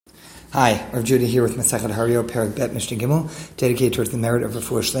Hi, Rav Judah here with Masechet Hario, Perek Bet Mishnah Gimel, dedicated towards the merit of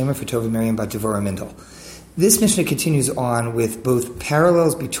Refuah Shleima for Tova Miriam Bat Devorah Mindel. This Mishnah continues on with both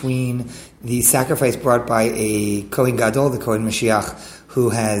parallels between the sacrifice brought by a Kohen Gadol, the Kohen Mashiach,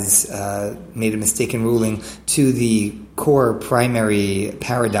 who has made a mistaken ruling, to the core primary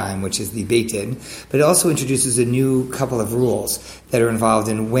paradigm, which is the Beit Din, but it also introduces a new couple of rules that are involved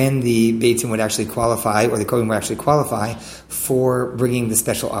in when the Beit Din would actually qualify, or the Kohen would actually qualify, for bringing the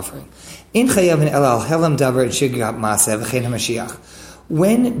special offering. In Chayavin Elal Helam Davar Shigat Masev V'chein HaMashiach.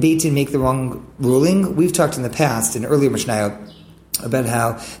 When Beit Din make the wrong ruling, we've talked in the past, in earlier Mishnayot, about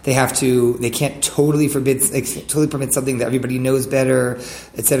how they can't totally permit something that everybody knows better,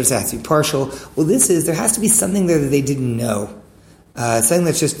 etc. So it has to be partial. Well, there has to be something there that they didn't know. Something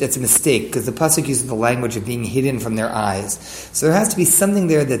that's a mistake, because the pasuk uses the language of being hidden from their eyes. So there has to be something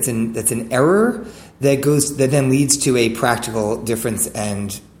there that's an error that then leads to a practical difference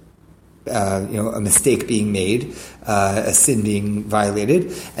and a mistake being made, a sin being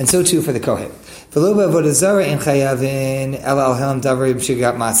violated, and so too for the Kohen. That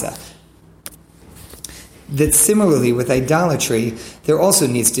similarly with idolatry, there also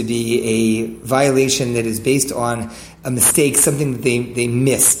needs to be a violation that is based on a mistake, something that they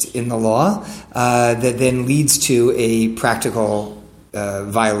missed in the law, that then leads to a practical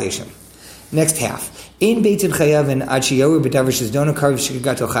violation. Next half. In Beit Din Chayavin Achiyoru B'davar Shizdono Karev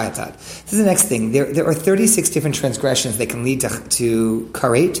Shikagato Chayatat. This is the next thing. There are 36 different transgressions that can lead to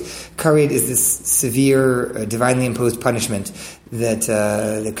karet. Karet is this severe, divinely imposed punishment that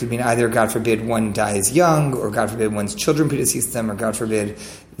could mean either, God forbid, one dies young, or God forbid, one's children predecease them, or God forbid,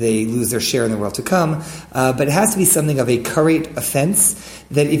 they lose their share in the world to come. But it has to be something of a karet offense,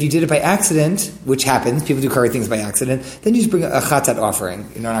 that if you did it by accident, which happens, people do karet things by accident, then you just bring a chatat offering.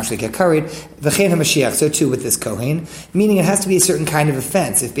 You don't actually get karet. V'chein HaMashiach, so too with this Kohen, meaning it has to be a certain kind of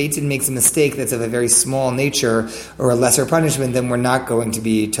offense. If Beit Din makes a mistake that's of a very small nature or a lesser punishment, then we're not going to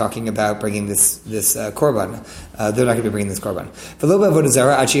be talking about bringing this korban. They're not going to be bringing this korban.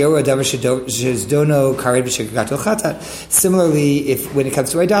 Similarly, when it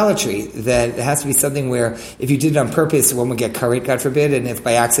comes to idolatry, that it has to be something where if you did it on purpose, one would get karet, God forbid, and if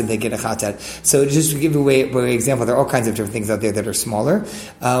by accident they get a chatat. So just to give away an example, there are all kinds of different things out there that are smaller.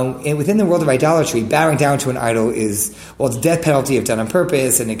 And within the world of idolatry, bowing down to an idol is, it's death penalty if done on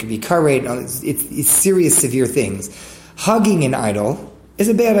purpose, and it could be karet. It's serious, severe things. Hugging an idol is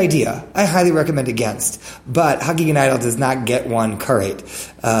a bad idea. I highly recommend against. But hugging an idol does not get one karet.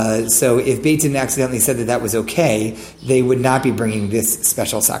 So if Beit Din accidentally said that was okay, they would not be bringing this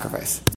special sacrifice.